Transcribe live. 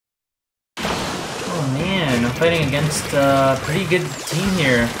Oh man, I'm fighting against a pretty good team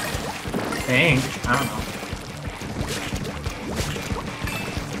here. I think. I don't know.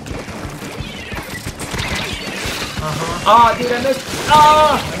 Oh, dude, I missed.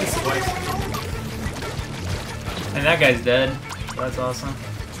 Oh! I missed twice. And that guy's dead. So that's awesome.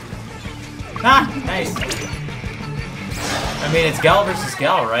 Ah! Nice. I mean, it's gal versus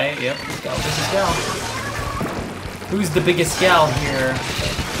gal, right? Yep, it's gal versus gal. Who's the biggest gal here?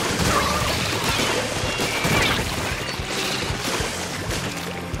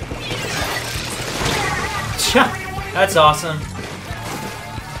 That's awesome.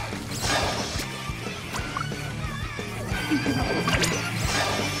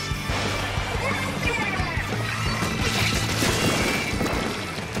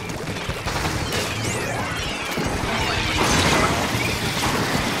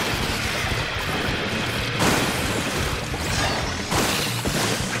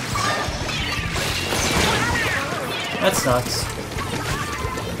 That sucks.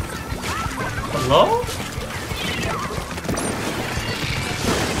 Hello?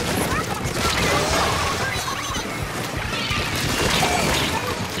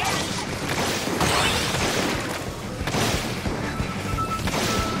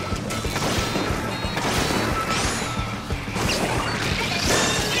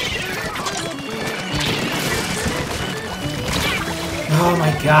 Oh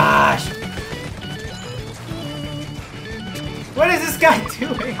my gosh! What is this guy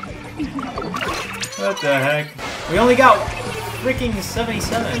doing? What the heck? We only got freaking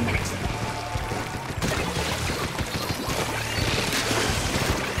 77.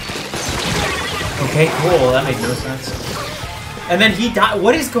 Okay, cool. That makes no sense. And then he died.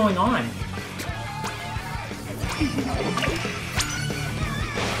 What is going on?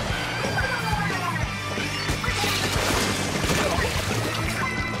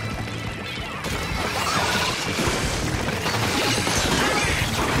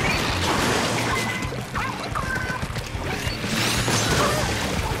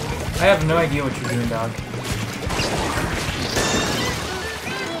 I have no idea what you're doing, dog.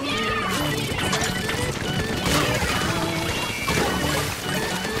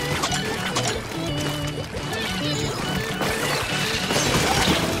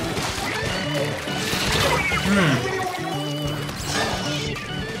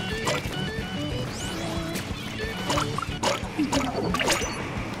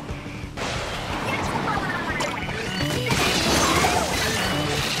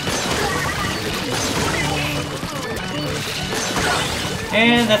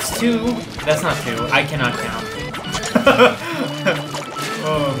 And that's 2. That's not 2. I cannot count.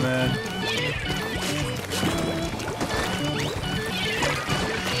 Oh, man.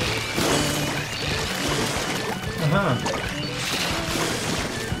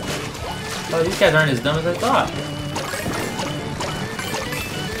 Oh, these guys aren't as dumb as I thought.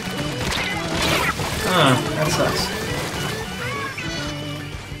 That sucks.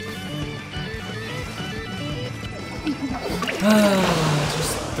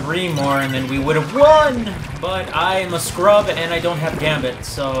 Just 3 more and then we would have won! But I'm a scrub and I don't have Gambit,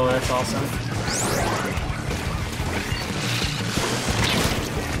 so that's awesome.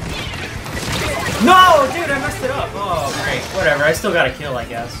 No! Dude, I messed it up! Oh, great. Whatever, I still got a kill, I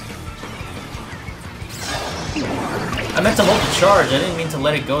guess. I meant to hold the charge, I didn't mean to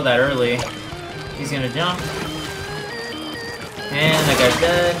let it go that early. He's gonna jump. And that guy's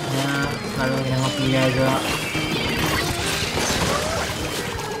dead. Yeah, it's not really gonna help you guys out.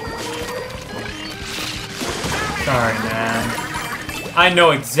 Sorry, man. I know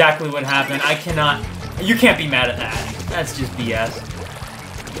exactly what happened. I cannot... You can't be mad at that. That's just BS.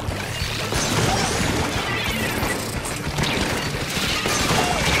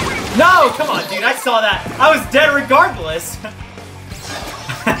 No! Come on, dude. I saw that. I was dead regardless.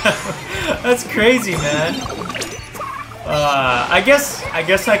 That's crazy, man. I guess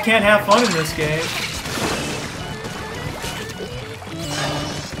I can't have fun in this game.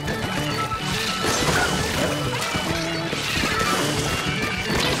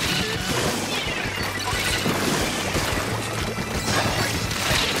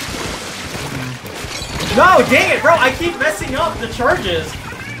 No, dang it, bro! I keep messing up the charges.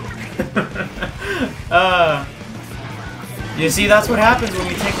 You see, that's what happens when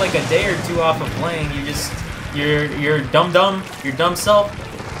we take like a day or 2 off of playing. You just, your dumb self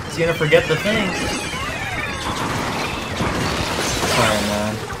is gonna forget the thing. Sorry,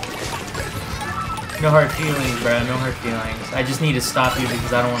 man. No hard feelings, bro. No hard feelings. I just need to stop you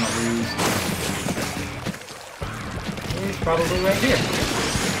because I don't want to lose. He's probably right here.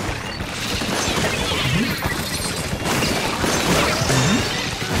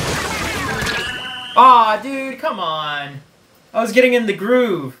 Aw, dude, come on. I was getting in the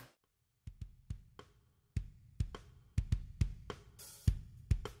groove.